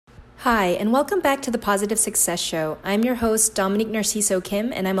Hi, and welcome back to the Positive Success Show. I'm your host, Dominique Narciso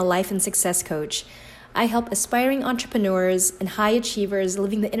Kim, and I'm a life and success coach. I help aspiring entrepreneurs and high achievers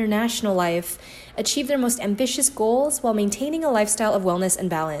living the international life achieve their most ambitious goals while maintaining a lifestyle of wellness and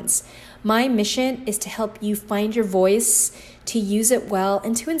balance. My mission is to help you find your voice, to use it well,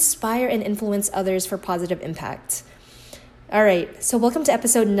 and to inspire and influence others for positive impact. All right, so welcome to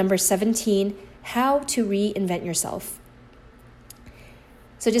episode number 17, How to Reinvent Yourself.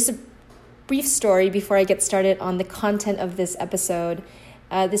 So just a brief story before I get started on the content of this episode.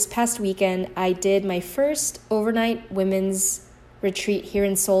 This past weekend, I did my first overnight women's retreat here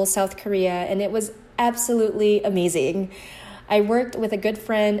in Seoul, South Korea, and it was absolutely amazing. I worked with a good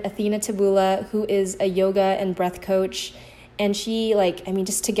friend, Athena Tabula, who is a yoga and breath coach, and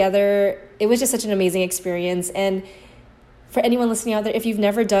just together, it was just such an amazing experience. And for anyone listening out there, if you've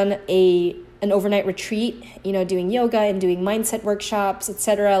never done an overnight retreat, doing yoga and doing mindset workshops,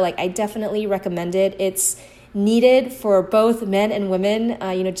 etc., I definitely recommend it. It's needed for both men and women,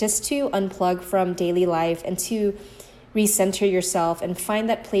 just to unplug from daily life and to recenter yourself and find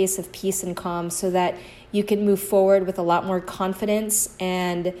that place of peace and calm so that you can move forward with a lot more confidence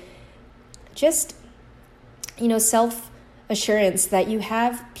and just, self-assurance that you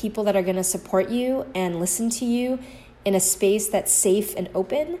have people that are going to support you and listen to you in a space that's safe and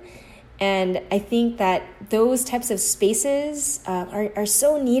open. And I think that those types of spaces are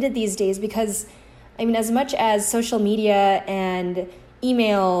so needed these days because, as much as social media and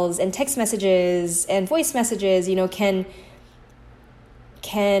emails and text messages and voice messages,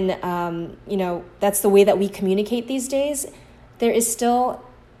 that's the way that we communicate these days, there is still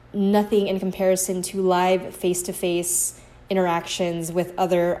nothing in comparison to live face-to-face interactions with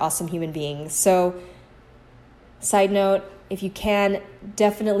other awesome human beings. So, side note, if you can,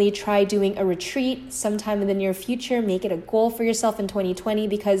 definitely try doing a retreat sometime in the near future. Make it a goal for yourself in 2020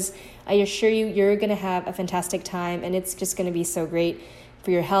 because I assure you, you're going to have a fantastic time and it's just going to be so great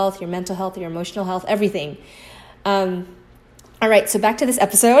for your health, your mental health, your emotional health, everything. All right, so back to this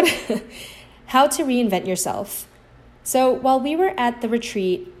episode. How to reinvent yourself. So while we were at the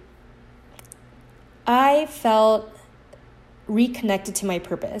retreat, I felt reconnected to my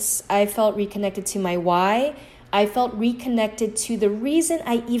purpose. I felt reconnected to my why. I felt reconnected to the reason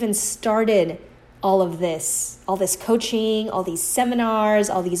I even started all this coaching, all these seminars,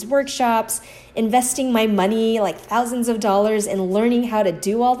 all these workshops, investing my money, thousands of dollars in learning how to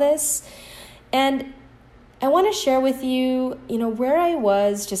do all this. And I want to share with you, where I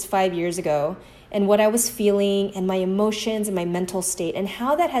was just 5 years ago and what I was feeling and my emotions and my mental state and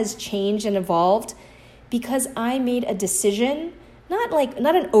how that has changed and evolved because I made a decision, not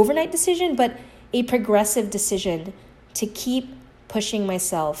an overnight decision, but a progressive decision to keep pushing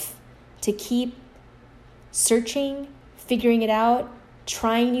myself, to keep searching, figuring it out,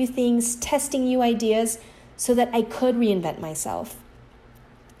 trying new things, testing new ideas so that I could reinvent myself.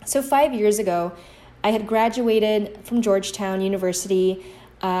 So 5 years ago, I had graduated from Georgetown University.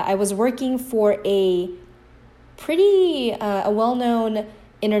 I was working for a well-known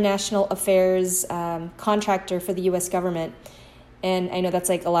international affairs contractor for the U.S. government. And I know that's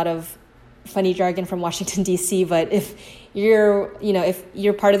a lot of funny jargon from Washington, D.C., but if you're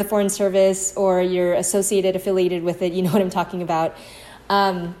part of the Foreign Service or you're affiliated with it, you know what I'm talking about.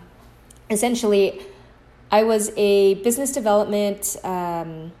 Essentially, I was a business development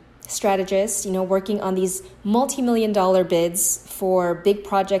strategist, working on these multi-million-dollar bids for big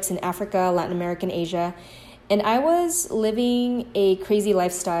projects in Africa, Latin America, and Asia. And I was living a crazy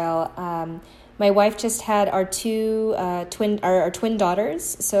lifestyle. My wife just had our twin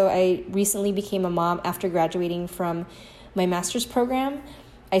daughters, so I recently became a mom after graduating from my master's program.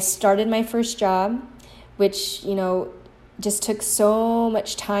 I started my first job, which, just took so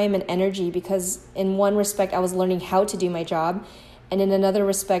much time and energy because in one respect, I was learning how to do my job. And in another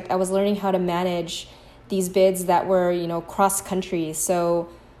respect, I was learning how to manage these bids that were, cross country. So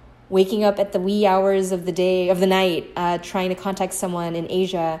waking up at the wee hours of the night, trying to contact someone in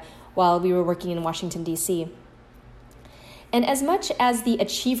Asia while we were working in Washington, D.C. And as much as the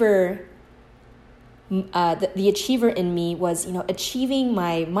achiever in me was, achieving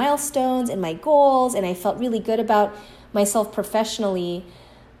my milestones and my goals, and I felt really good about myself professionally,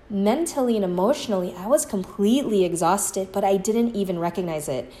 mentally and emotionally, I was completely exhausted, but I didn't even recognize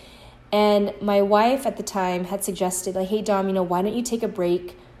it. And my wife at the time had suggested, hey, Dom, why don't you take a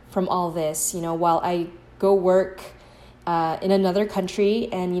break from all this, while I go work in another country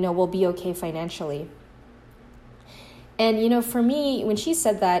and, we'll be okay financially. And, for me, when she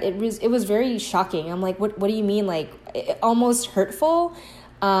said that, it was very shocking. I'm like, what do you mean? Almost hurtful.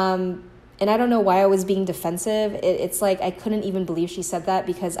 And I don't know why I was being defensive. It's like I couldn't even believe she said that,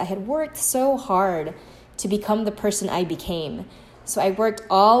 because I had worked so hard to become the person I became. So I worked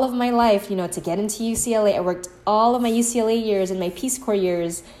all of my life, to get into UCLA. I worked all of my UCLA years and my Peace Corps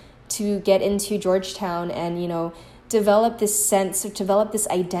years to get into Georgetown and, develop this sense, or develop this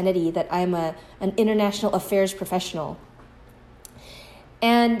identity that I'm an international affairs professional.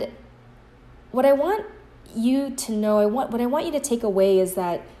 And what I want you to know, what I want you to take away is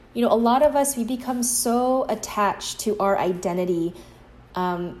that, a lot of us, we become so attached to our identity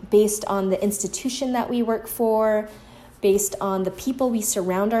based on the institution that we work for, based on the people we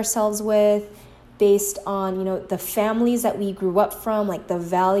surround ourselves with, based on, the families that we grew up from, like the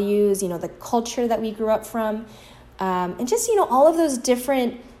values, the culture that we grew up from, and just, all of those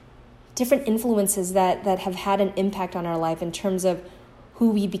different influences that have had an impact on our life in terms of who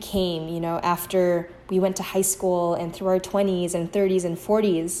we became, after we went to high school and through our 20s and 30s and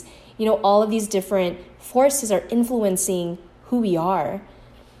 40s. All of these different forces are influencing who we are.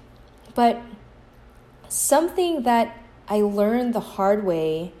 But something that I learned the hard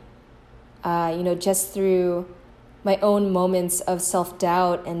way, just through my own moments of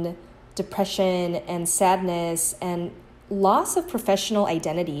self-doubt and depression and sadness and loss of professional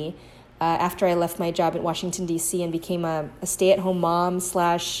identity after I left my job in Washington, D.C. and became a stay-at-home mom /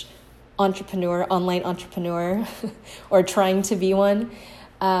 entrepreneur, online entrepreneur, or trying to be one.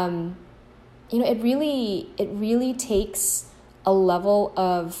 It really takes a level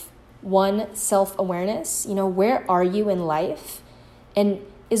of self-awareness. Where are you in life? And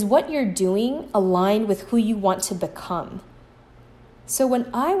is what you're doing aligned with who you want to become? So when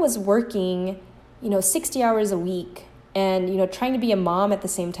I was working, 60 hours a week and, trying to be a mom at the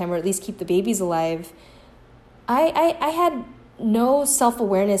same time, or at least keep the babies alive, I had no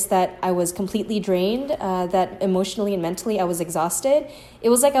self-awareness that I was completely drained, that emotionally and mentally I was exhausted. It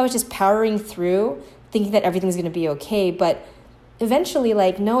was like I was just powering through, thinking that everything's going to be okay. But eventually,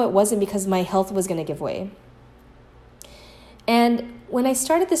 no, it wasn't, because my health was going to give way. And when I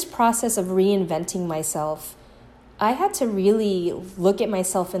started this process of reinventing myself, I had to really look at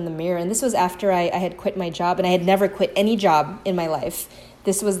myself in the mirror. And this was after I had quit my job, and I had never quit any job in my life.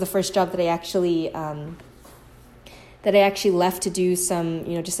 This was the first job that I actually left to do some,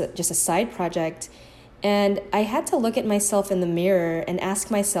 just a side project. And I had to look at myself in the mirror and ask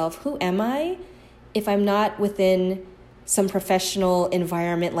myself, who am I if I'm not within some professional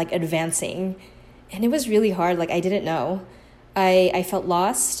environment, advancing? And it was really hard. I didn't know. I felt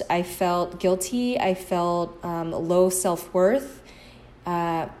lost. I felt guilty. I felt low self-worth.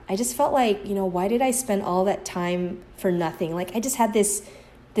 I just felt why did I spend all that time for nothing? I just had this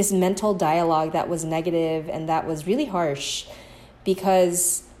mental dialogue that was negative and that was really harsh,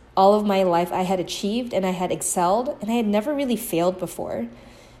 because all of my life I had achieved and I had excelled and I had never really failed before.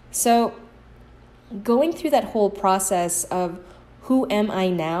 So going through that whole process of who am I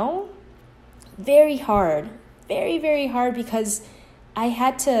now, very hard, very, very hard, because I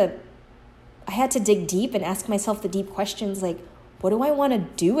had to dig deep and ask myself the deep questions, what do I want to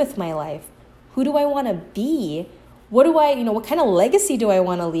do with my life? Who do I want to be? What kind of legacy do I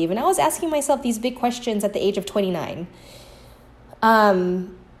want to leave? And I was asking myself these big questions at the age of 29.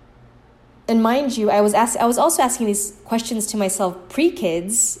 And mind you, I was also asking these questions to myself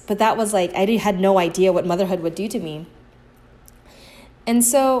pre-kids, but that was I had no idea what motherhood would do to me. And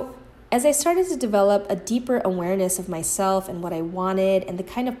so as I started to develop a deeper awareness of myself and what I wanted and the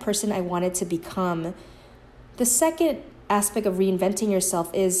kind of person I wanted to become, the second aspect of reinventing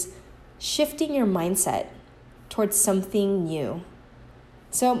yourself is shifting your mindset towards something new.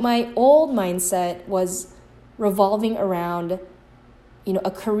 So my old mindset was revolving around,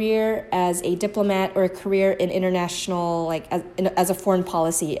 a career as a diplomat or a career in international, as a foreign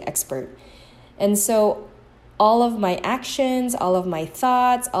policy expert. And so all of my actions, all of my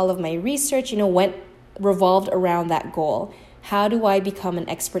thoughts, all of my research, revolved around that goal. How do I become an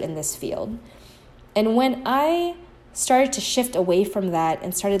expert in this field? And when I started to shift away from that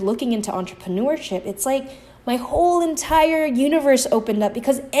and started looking into entrepreneurship, it's my whole entire universe opened up,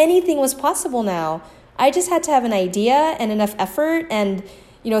 because anything was possible now. I just had to have an idea and enough effort and,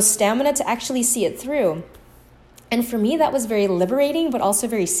 stamina to actually see it through. And for me, that was very liberating, but also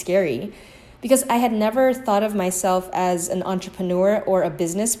very scary, because I had never thought of myself as an entrepreneur or a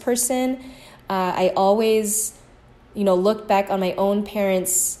business person. I always, looked back on my own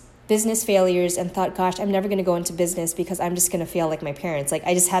parents' business failures and thought, gosh, I'm never going to go into business because I'm just going to fail like my parents.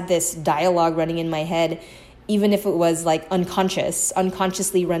 I just had this dialogue running in my head, even if it was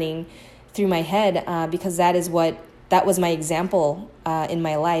unconsciously running through my head, because that was my example in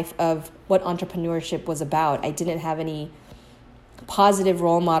my life of what entrepreneurship was about. I didn't have any positive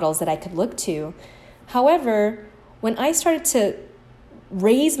role models that I could look to. However, when I started to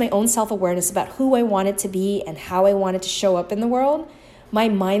raise my own self-awareness about who I wanted to be and how I wanted to show up in the world, my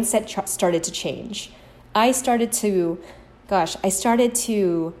mindset started to change. I started to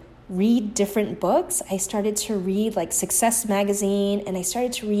read different books. I started to read like Success Magazine, and I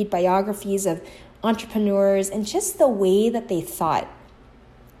started to read biographies of entrepreneurs and just the way that they thought.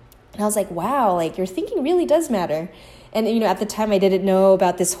 And I was like, wow, like your thinking really does matter. And, at the time I didn't know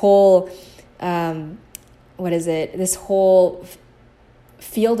about this whole, this whole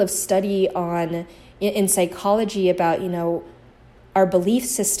field of study in psychology about, our belief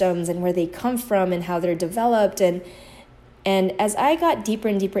systems and where they come from and how they're developed. And as I got deeper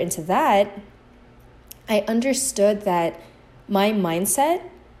and deeper into that, I understood that my mindset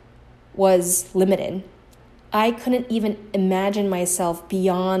was limited. I couldn't even imagine myself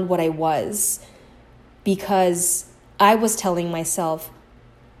beyond what I was because I was telling myself,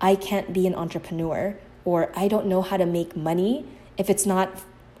 I can't be an entrepreneur, or I don't know how to make money if it's not,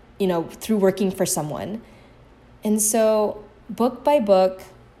 through working for someone. And so book by book,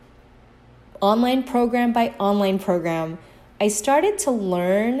 online program by online program, I started to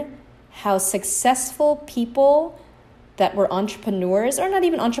learn how successful people that were entrepreneurs, or not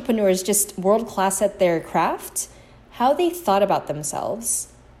even entrepreneurs, just world-class at their craft, how they thought about themselves,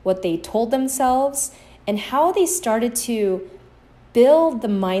 what they told themselves, and how they started to build the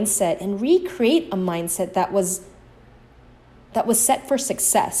mindset and recreate a mindset that was set for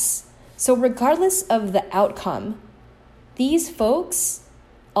success. So regardless of the outcome, these folks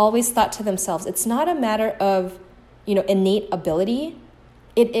always thought to themselves, it's not a matter of, innate ability.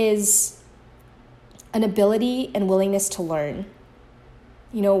 It is an ability and willingness to learn.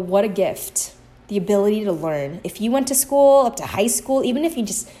 What a gift, the ability to learn. If you went to school, up to high school, even if you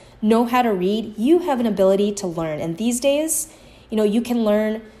just know how to read, you have an ability to learn. And these days, you can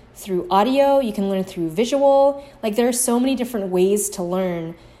learn through audio, you can learn through visual. Like there are so many different ways to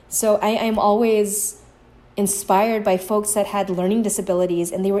learn. So I am always inspired by folks that had learning disabilities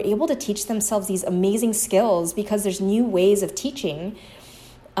and they were able to teach themselves these amazing skills because there's new ways of teaching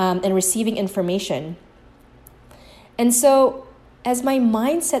and receiving information. And so as my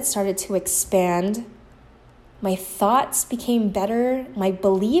mindset started to expand, my thoughts became better, my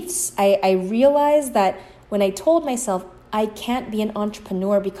beliefs, I realized that when I told myself I can't be an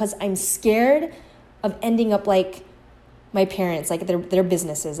entrepreneur because I'm scared of ending up like my parents, like their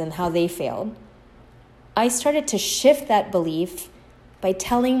businesses and how they failed, I started to shift that belief by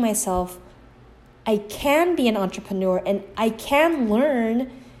telling myself I can be an entrepreneur and I can learn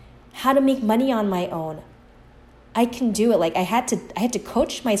how to make money on my own. I can do it. Like I had to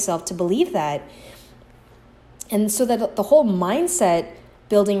coach myself to believe that. And so that the whole mindset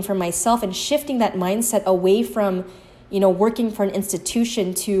building for myself and shifting that mindset away from, working for an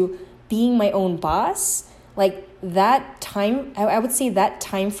institution to being my own boss, like that time, I would say that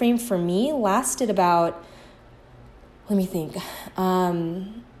time frame for me lasted about, let me think,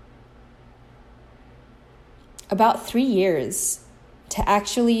 about 3 years to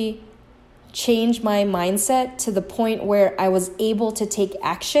actually change my mindset to the point where I was able to take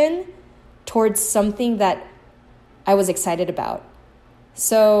action towards something that I was excited about.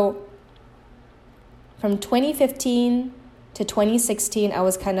 So from 2015 to 2016, I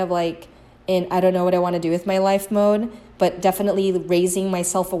was kind of like in I don't know what I want to do with my life mode, but definitely raising my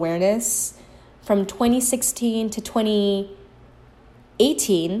self-awareness. From 2016 to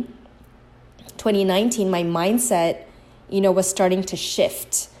 2019, my mindset, was starting to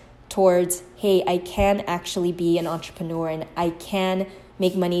shift towards, hey, I can actually be an entrepreneur and I can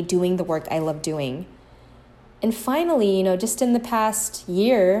make money doing the work I love doing. And finally, just in the past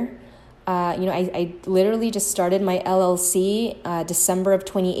year, I literally just started my LLC December of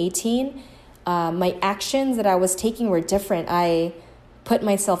 2018. My actions that I was taking were different. I put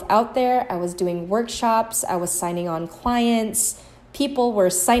myself out there. I was doing workshops. I was signing on clients. People were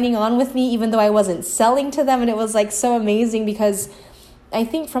signing on with me even though I wasn't selling to them. And it was like so amazing because I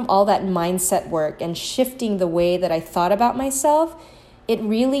think from all that mindset work and shifting the way that I thought about myself, it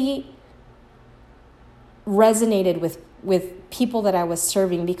really resonated with people that I was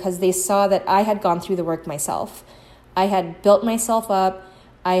serving because they saw that I had gone through the work myself. I had built myself up.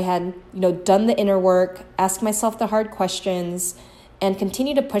 I had, done the inner work, asked myself the hard questions, and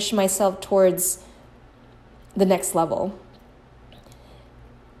continue to push myself towards the next level.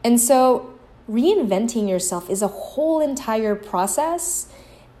 And so reinventing yourself is a whole entire process,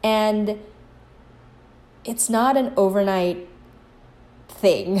 and it's not an overnight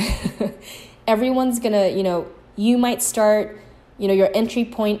thing. Everyone's gonna, you might start, your entry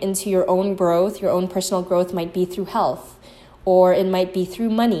point into your own growth, your own personal growth might be through health, or it might be through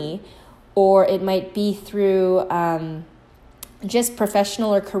money, or it might be through just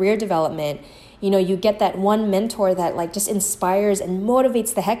professional or career development. You get that one mentor that like just inspires and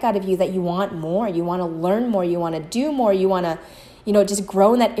motivates the heck out of you, that you want more, you want to learn more, you want to do more, you want to, just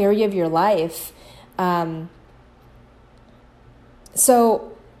grow in that area of your life.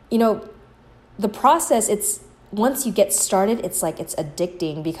 So, the process, once you get started, it's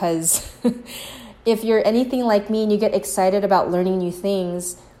addicting, because if you're anything like me and you get excited about learning new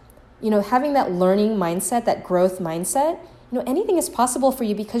things, having that learning mindset, that growth mindset, anything is possible for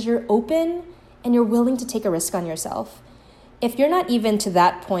you because you're open and you're willing to take a risk on yourself. If you're not even to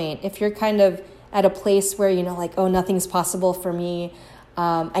that point, if you're kind of at a place where, oh, nothing's possible for me,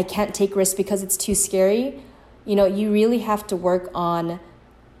 I can't take risks because it's too scary, you really have to work on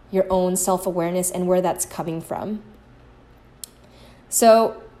your own self-awareness and where that's coming from.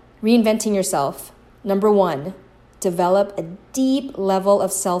 So, reinventing yourself. Number 1, develop a deep level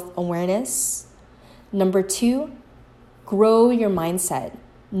of self-awareness. Number 2, grow your mindset.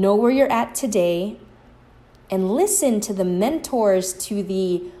 Know where you're at today and listen to the mentors, to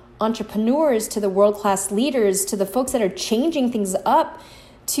the entrepreneurs, to the world-class leaders, to the folks that are changing things up,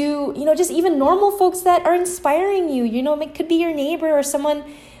 to, just even normal folks that are inspiring you. It could be your neighbor or someone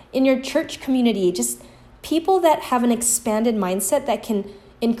in your church community, just people that have an expanded mindset that can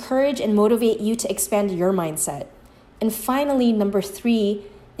encourage and motivate you to expand your mindset. And finally, number 3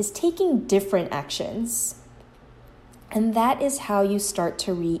 is taking different actions. And that is how you start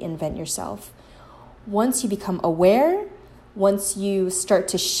to reinvent yourself. Once you become aware, once you start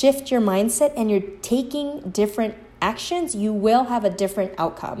to shift your mindset and you're taking different actions, you will have a different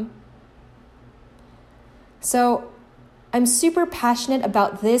outcome. So I'm super passionate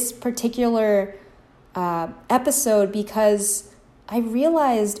about this particular episode because I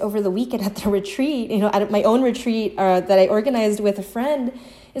realized over the weekend at the retreat, at my own retreat that I organized with a friend,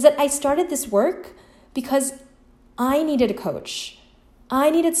 is that I started this work because I needed a coach. I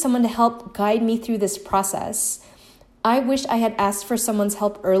needed someone to help guide me through this process. I wish I had asked for someone's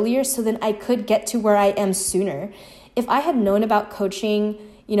help earlier so then I could get to where I am sooner. If I had known about coaching,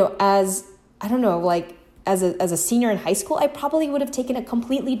 as a senior in high school, I probably would have taken a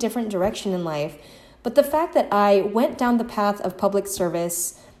completely different direction in life. But the fact that I went down the path of public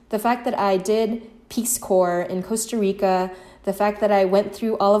service, the fact that I did Peace Corps in Costa Rica, the fact that I went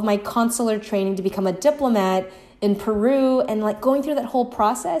through all of my consular training to become a diplomat in Peru, and going through that whole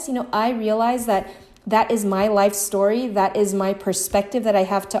process, I realized that is my life story. That is my perspective that I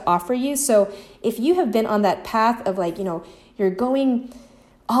have to offer you. So if you have been on that path of you're going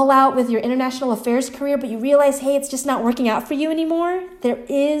all out with your international affairs career, but you realize, hey, it's just not working out for you anymore, there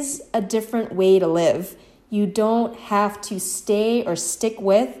is a different way to live. You don't have to stay or stick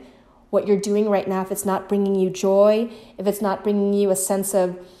with what you're doing right now if it's not bringing you joy, if it's not bringing you a sense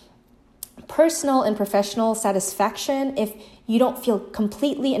of personal and professional satisfaction, if you don't feel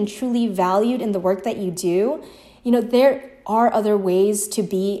completely and truly valued in the work that you do. There are other ways to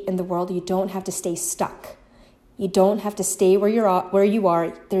be in the world. You don't have to stay stuck. You don't have to stay where you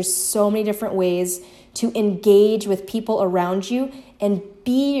are. There's so many different ways to engage with people around you and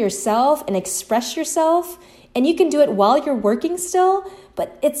be yourself and express yourself. And you can do it while you're working still,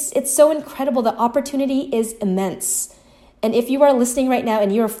 but it's so incredible. The opportunity is immense. And if you are listening right now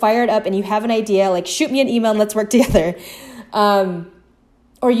and you're fired up and you have an idea, shoot me an email and let's work together. Or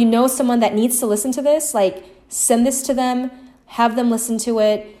someone that needs to listen to this, send this to them, have them listen to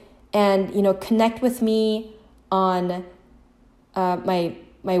it, and connect with me on my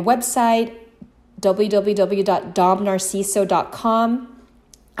website, www.domnarciso.com.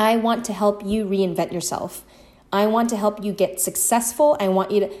 I want to help you reinvent yourself. I want to help you get successful. I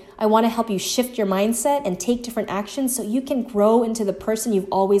want to help you shift your mindset and take different actions so you can grow into the person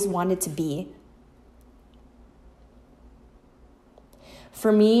you've always wanted to be.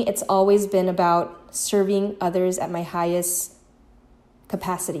 For me, it's always been about serving others at my highest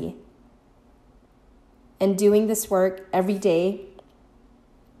capacity. And doing this work every day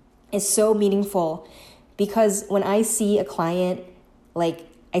is so meaningful because when I see a client, I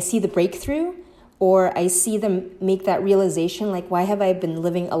see the breakthrough, or I see them make that realization, why have I been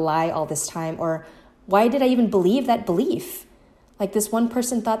living a lie all this time? Or why did I even believe that belief? This one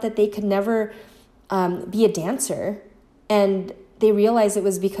person thought that they could never be a dancer, and they realized it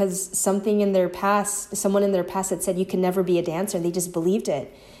was because someone in their past had said you can never be a dancer, and they just believed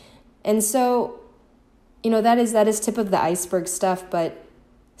it. And so, that is tip of the iceberg stuff, but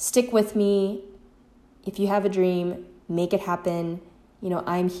stick with me. If you have a dream, make it happen.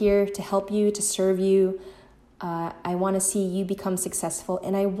 I'm here to help you, to serve you. I want to see you become successful,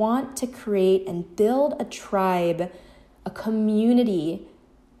 and I want to create and build a tribe a community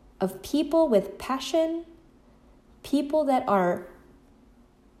of people with passion, people that are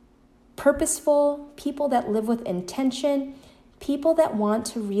purposeful, people that live with intention, people that want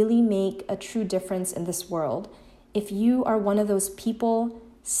to really make a true difference in this world. If you are one of those people,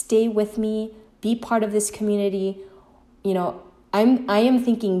 stay with me, be part of this community. I am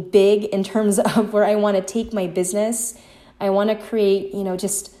thinking big in terms of where I want to take my business. I want to create,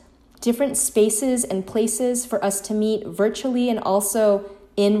 just different spaces and places for us to meet virtually and also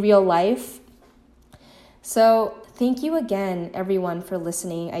in real life. So thank you again, everyone, for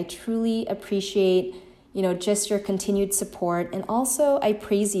listening. I truly appreciate, just your continued support. And also I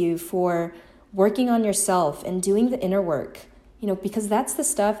praise you for working on yourself and doing the inner work, because that's the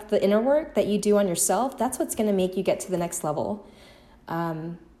stuff, the inner work that you do on yourself, that's what's going to make you get to the next level,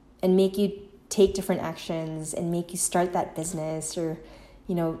 and make you take different actions and make you start that business or,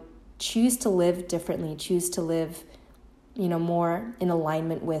 choose to live differently, choose to live, more in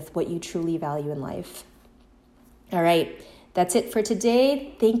alignment with what you truly value in life. All right, that's it for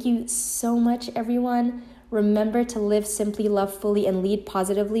today. Thank you so much, everyone. Remember to live simply, love fully, and lead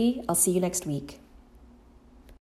positively. I'll see you next week.